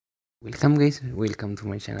Welcome guys, welcome to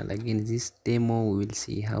my channel again. In this demo we will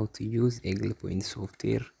see how to use EaglePoint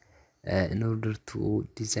software in order to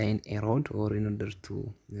design a road, or in order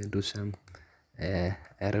to do some a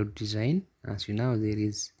road design. As you know, there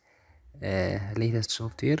is latest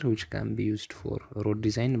software which can be used for road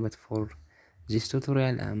design, but for this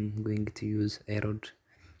tutorial I'm going to use a road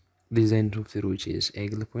design software which is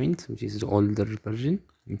EaglePoint, which is the older version,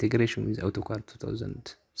 integration with AutoCAD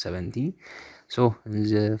 2017. So in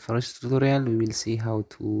the first tutorial we will see how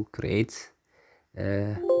to create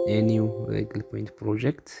a new EaglePoint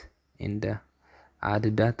project and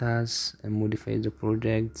add data and modify the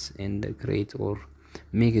projects and create or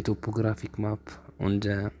make a topographic map on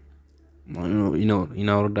the in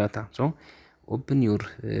our data. So open your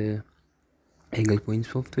EaglePoint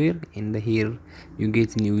software, and here you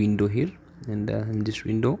get a new window here, and in this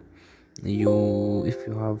window if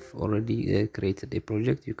you have already created a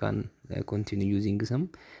project, you can continue using them.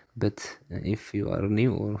 But if you are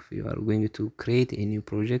new, or if you are going to create a new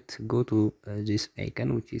project, go to this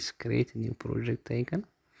icon, which is create new project icon,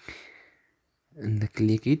 and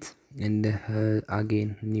click it, and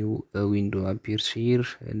again new window appears here,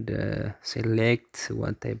 and select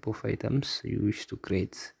what type of items you wish to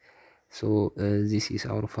create. So this is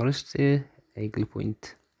our first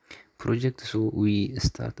EaglePoint project, so we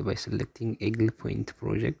start by selecting EaglePoint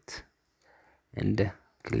project and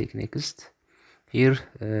click next. Here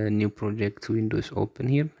new project window is open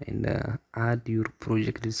here, and add your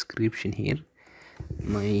project description here.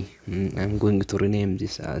 I'm going to rename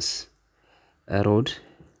this as a road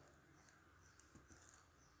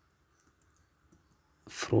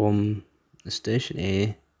from station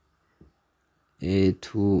A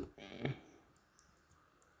to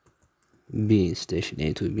B, station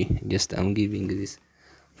A to B. Just I'm giving this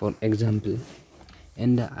for example.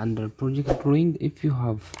 And under project drawing, if you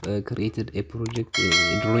have created a project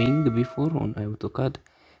drawing before on AutoCAD,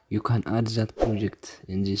 you can add that project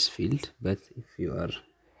in this field. But if you are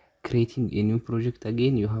creating a new project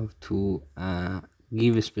again, you have to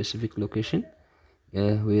give a specific location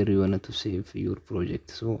where you want to save your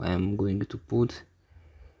project. So I am going to put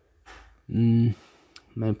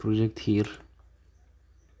my project here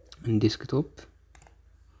in desktop.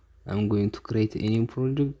 I'm going to create a new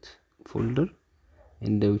project folder,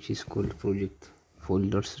 and which is called project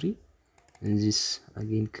folder 3, and this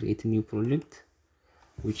again create a new project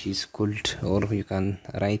which is called, or you can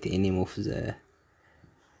write a name of the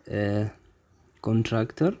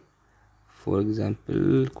contractor, for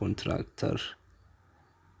example contractor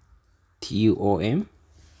TOM.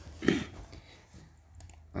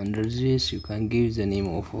 Under this you can give the name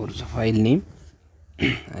of, or the file name.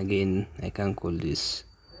 Again I can call this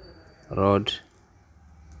road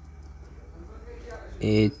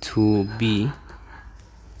A to B.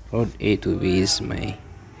 Road A to B is my.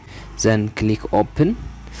 Then click open.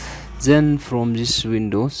 Then from this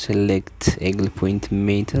window select EaglePoint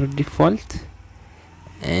meter default,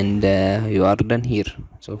 and you are done here.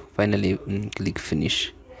 So finally click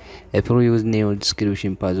finish. A previous name or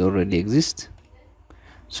description path already exists,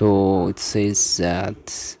 so it says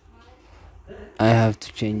that I have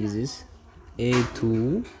to change this A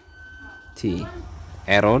to T,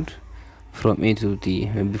 a road from A to T.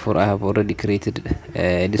 Before I have already created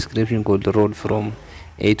a description called the road from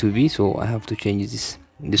A to B, so I have to change this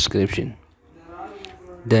description.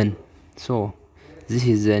 Then so this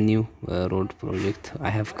is a new road project I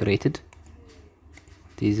have created.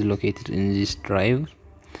 It is located in this drive.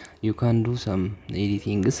 You can do some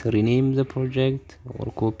editing, rename the project,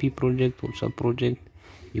 or copy project or sub project.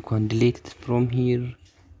 You can delete it from here,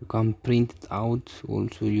 you can print it out.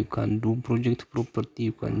 Also you can do project property,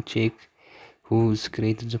 you can check who's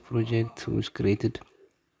created the project, who's created,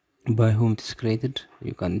 by whom it is created.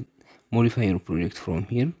 You can modify your project from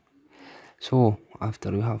here. So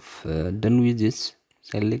after you have done with this,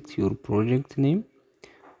 select your project name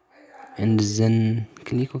and then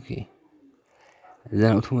click OK.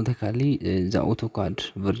 Then automatically the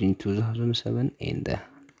AutoCAD version 2007 and the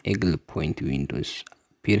EaglePoint windows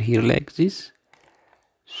appear here like this.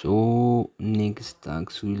 So next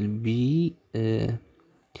task will be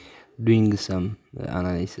doing some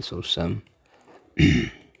analysis or some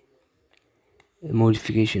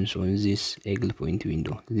modifications on this EaglePoint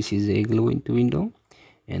window. This is the EaglePoint window,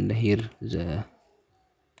 and here the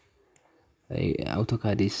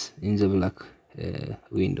AutoCAD is in the black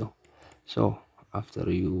window. So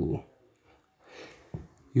after your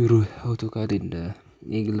AutoCAD in the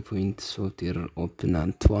EaglePoint software open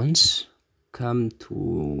at once, come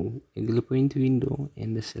to EaglePoint window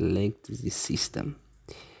and select the system.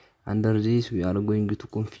 Under this we are going to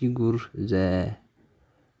configure the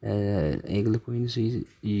EaglePoint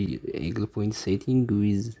setting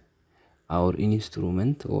with our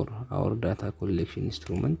instrument or our data collection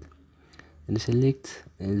instrument, and select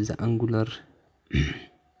the Angular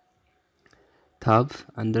tab.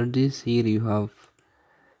 Under this, here you have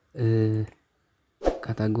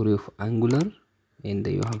category of Angular, and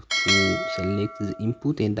you have to select the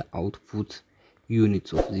input and the output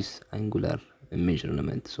units of this Angular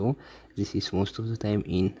measurement. So this is most of the time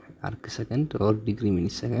in arc-second or degree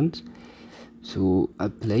milliseconds. So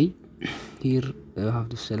apply. Here you have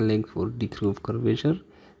to select for degree of curvature.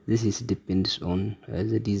 This is depends on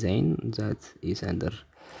the design that is under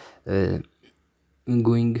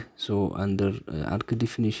going. So under arc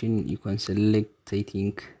definition, you can select, I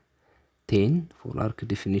think, 10 for arc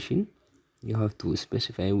definition. You have to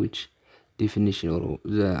specify which definition or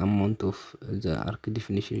the amount of the arc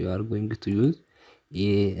definition you are going to use.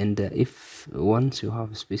 And if once you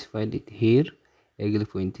have specified it here,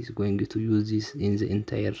 EaglePoint is going to use this in the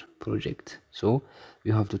entire project, so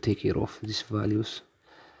you have to take care of these values.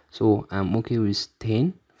 So I'm okay with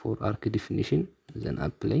 10 for arc definition, then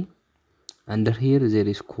apply. Under here there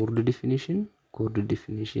is chord definition. Chord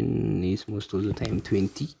definition is most of the time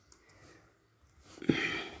 20.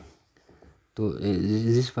 So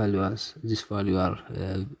this value are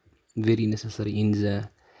very necessary in the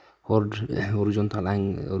horizontal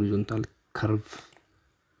curve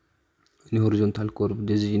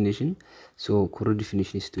designation. So chord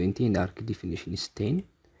definition is 20 and arc definition is 10.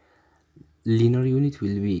 Linear unit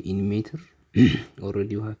will be in meter.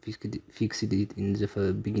 Already you have fixed it in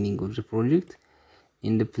the beginning of the project.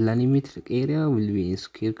 In the planimetric area will be in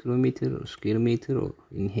square kilometer or square meter or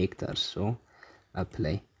in hectares. So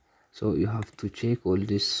apply. So you have to check all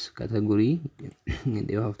this category and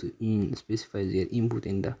you have to specify their input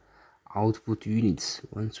and the output units.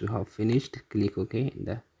 Once you have finished, click OK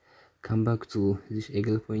and come back to this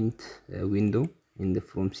EaglePoint window. In the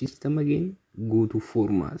from system again, go to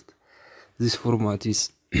format. This format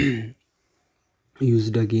is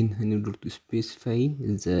used again in order to specify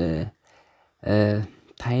the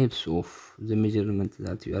types of the measurement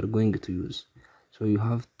that you are going to use. So you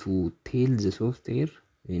have to tell the software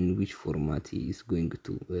in which format he is going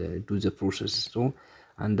to do the process. So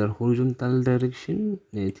under horizontal direction,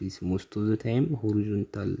 it is most of the time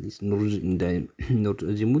horizontal is north in the north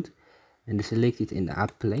azimuth, and select it and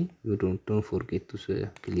apply. You don't forget to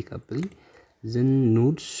click apply. Then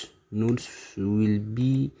nodes will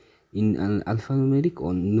be in an alphanumeric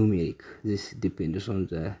or numeric. This depends on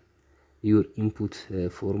the your input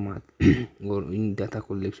format or in data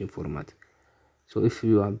collection format. So if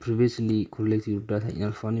you have previously collected your data in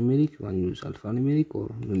alphanumeric, you can use alphanumeric or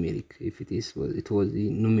numeric. If it was the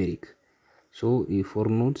numeric. So for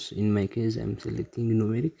nodes, in my case, I'm selecting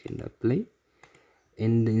numeric and apply.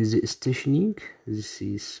 And in the stationing, this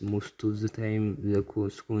is most of the time the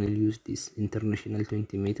course going to use this international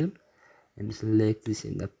 20 meter, and select this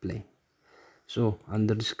and apply. So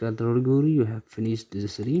under this category, you have finished the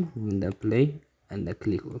 3 and apply and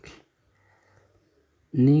click OK.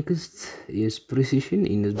 Next is precision,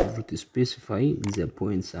 in order to specify the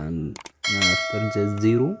points and after the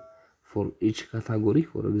 0 for each category.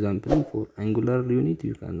 For example, for angular unit,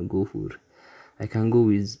 you can go for, I can go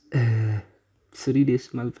with 3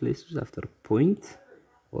 decimal places after point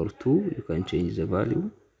or 2. You can change the value,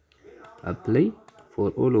 apply. For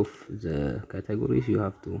all of the categories, you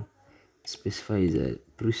have to specify the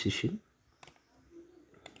precision.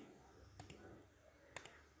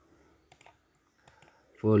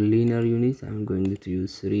 For linear units, I'm going to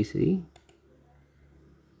use 3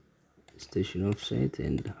 station offset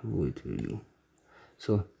and void value.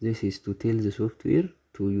 So this is to tell the software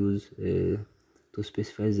to use to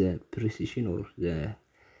specify the precision or the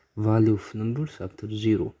value of numbers after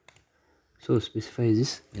 0. So specify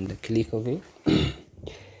this and click OK.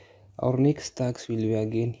 Our next task will be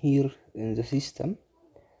again here in the system,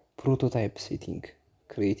 prototype setting,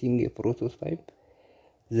 creating a prototype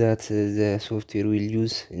that the software will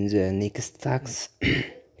use in the next task.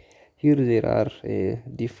 Here there are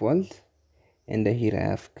default, and here I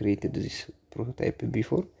have created this prototype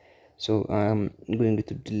before, so I'm going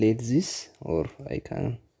to delete this, or I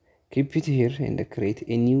can keep it here and create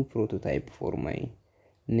a new prototype for my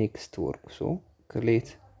next work. So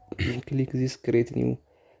click this create new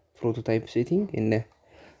prototype setting and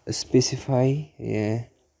specify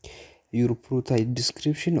your prototype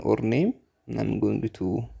description or name. I'm going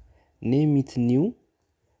to name it new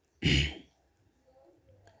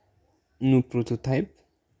prototype,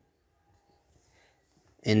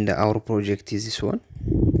 and our project is this one,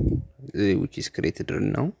 which is created right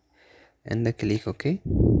now, and click OK.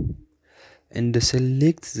 and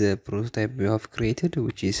select the prototype you have created,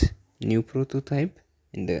 which is new prototype,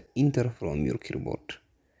 and enter from your keyboard.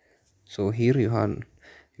 So here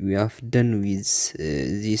we have done with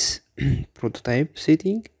this prototype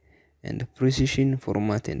setting and precision,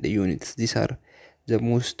 format, and the units. These are the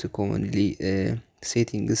most commonly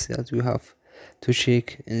settings that we have to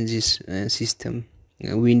check in this system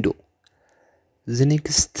window. The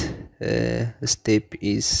next step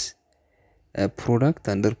is product.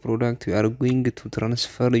 Under product, you are going to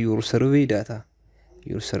transfer your survey data.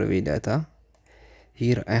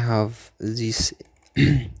 Here I have this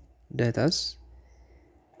datas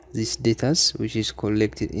which is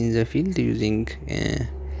collected in the field using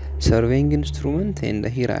surveying instrument, and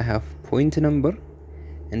here I have point number,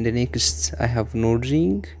 and the next I have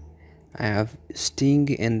nodding, I have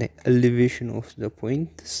sting, and the elevation of the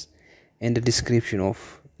points, and the description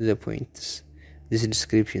of the points. This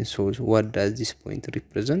description shows what does this point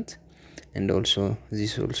represent, and also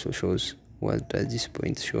this also shows what does this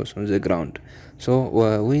point shows on the ground. So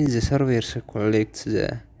when the surveyors collect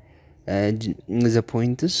the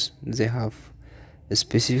points, they have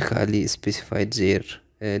specifically specified their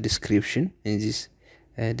description in this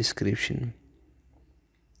description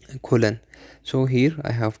colon. So here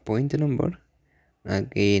I have point number,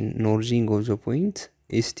 again nozzing of the point,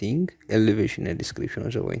 sting, elevation, and description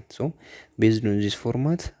of the point. So based on this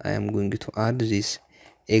format, I am going to add this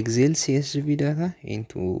Excel CSV data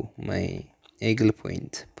into my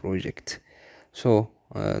EaglePoint project. So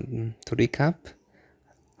to recap,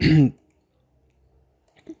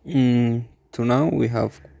 to now we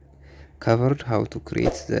have covered how to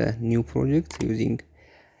create the new project using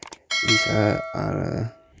these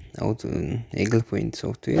out EaglePoint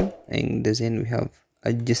software, and then we have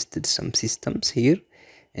adjusted some systems here,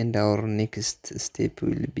 and our next step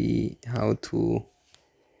will be how to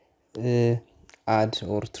add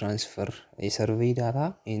or transfer a survey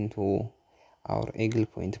data into our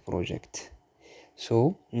EaglePoint project.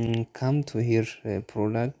 So come to here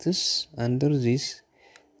products. Under this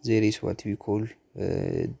there is what we call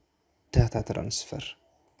data transfer.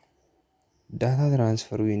 Data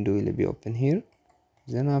transfer window will be open here.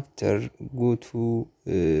 Then after, go to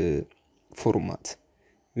format.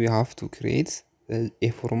 We have to create a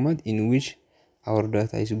format in which our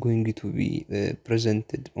data is going to be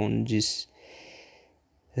presented on this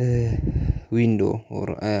window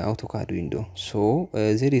or AutoCAD window. So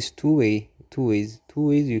there is two ways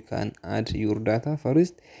you can add your data.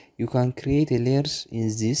 First, you can create a layers in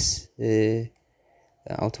this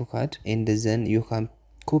AutoCAD, and then you can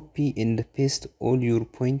copy and paste all your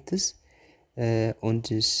pointers on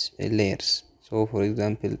these layers. So for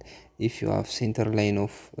example, if you have center line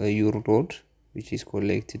of your road which is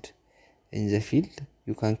collected in the field,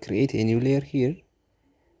 you can create a new layer here,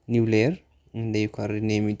 and you can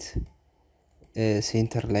rename it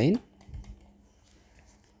center line,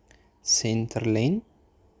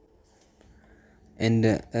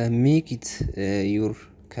 and make it your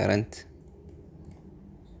current,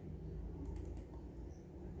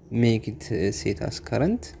 make it set as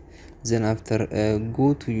current. Then after,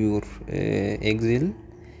 go to your Excel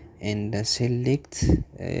and select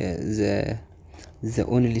the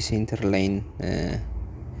only center line,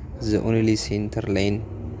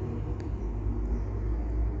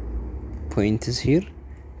 points here,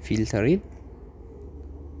 filter it,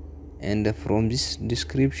 and from this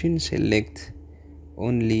description select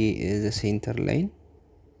only the center line.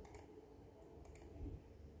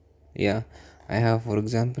 Yeah, I have, for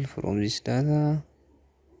example, from this data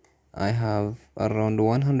I have around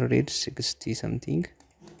 160 something.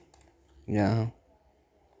 Yeah,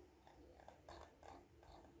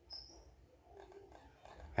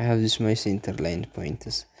 I have this my center line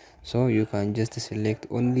pointers. So you can just select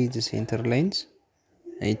only the center lines.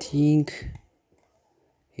 I think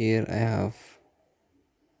here I have,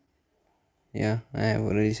 yeah, I have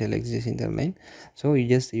already selected the center line. So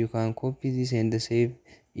you can copy this and save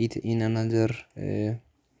it in another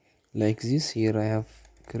like this. Here I have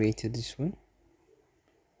created this one.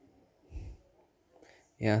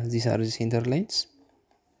 Yeah, these are the center lines.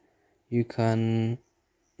 You can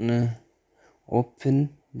open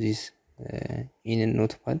this in a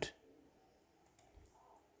notepad,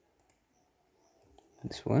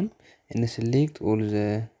 this one, and select all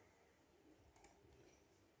the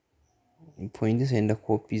points and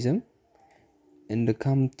copy them, and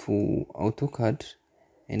come to AutoCAD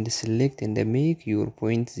and select and make your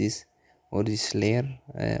point this or this layer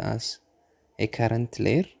as a current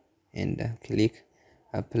layer, and click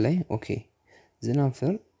apply. Okay, then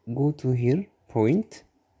after, go to here point,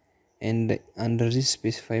 and under this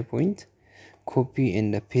specify point, copy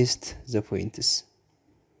and paste the points.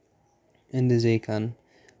 and they can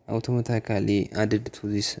automatically add it to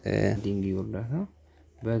this adding your data.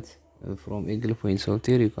 But from EaglePoint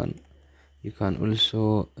software you can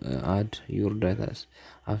also add your data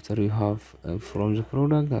after you have from the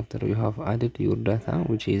product. After you have added your data,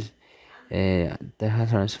 which is data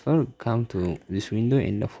transfer, come to this window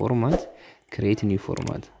in the format, create a new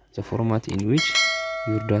format, the format in which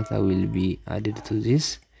your data will be added to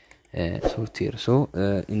this software. So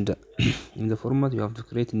in the in the format you have to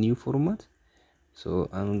create a new format. So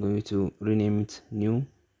I'm going to rename it new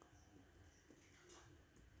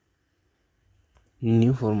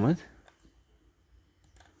format.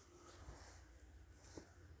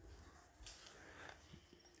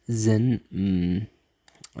 Then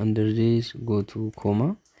under this, go to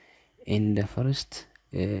comma, and the first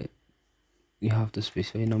you have to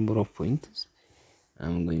specify number of points.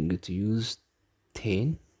 I'm going to use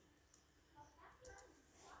 10.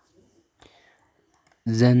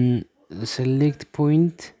 Then select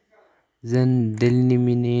point, then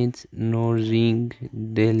delineate northing,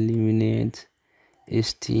 delineate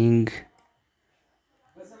easting,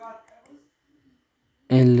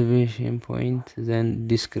 elevation point, then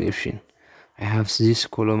description. I have these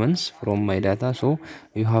columns from my data, so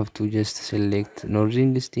you have to just select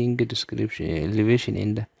northing, easting, description, elevation,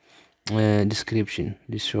 and description.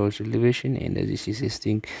 This shows elevation and this is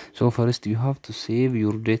easting. So first you have to save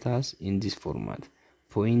your data in this format: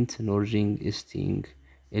 point, northing, easting,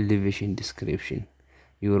 elevation, description.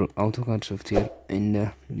 Your AutoCAD software and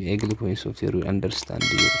the EaglePoint software will understand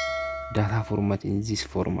your data format in this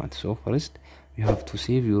format. So first you have to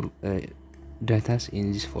save your data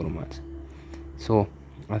in this format. So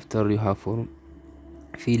after you have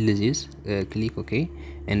fill this, click OK,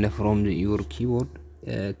 and from your keyboard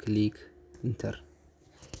click enter.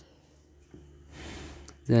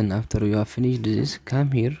 Then after you have finished this,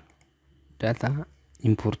 come here, data,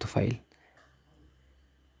 import file,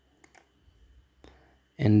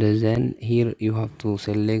 and then here you have to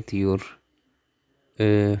select your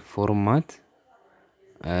format.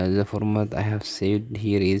 The format I have saved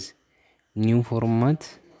here is new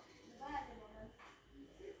format,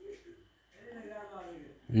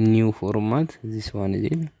 this one is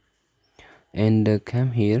it. And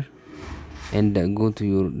come here and go to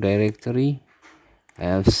your directory. I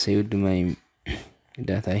have saved my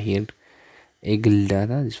data here, Eagle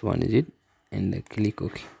data, this one is it, and click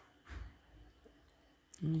OK.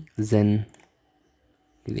 Then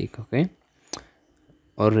click OK.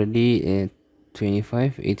 Already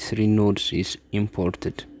 2583 nodes is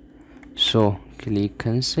imported, so click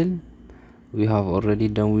cancel. We have already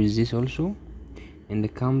done with this also,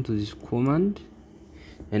 and come to this command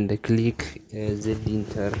and click Z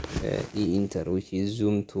enter, E enter, which is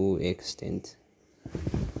zoom to extent.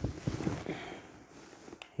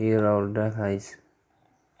 Here our data is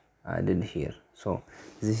added here. So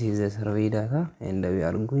this is the survey data, and we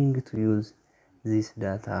are going to use this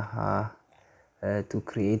data to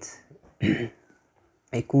create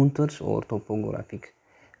a contours or topographic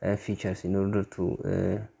features in order to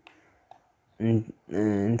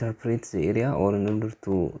interpret the area, or in order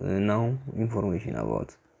to know information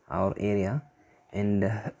about our area, and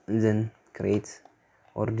then create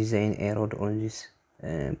or design a road on this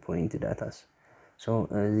point data. So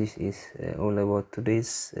this is all about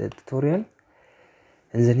today's tutorial.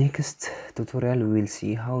 In the next tutorial we will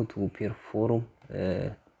see how to perform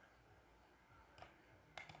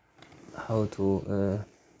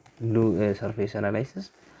do surface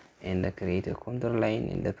analysis and create a contour line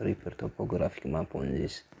and prepare topographic map on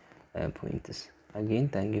these points. Again,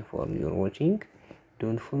 thank you for your watching.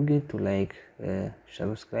 Don't forget to like,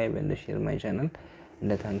 subscribe and share my channel,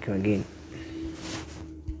 and thank you again.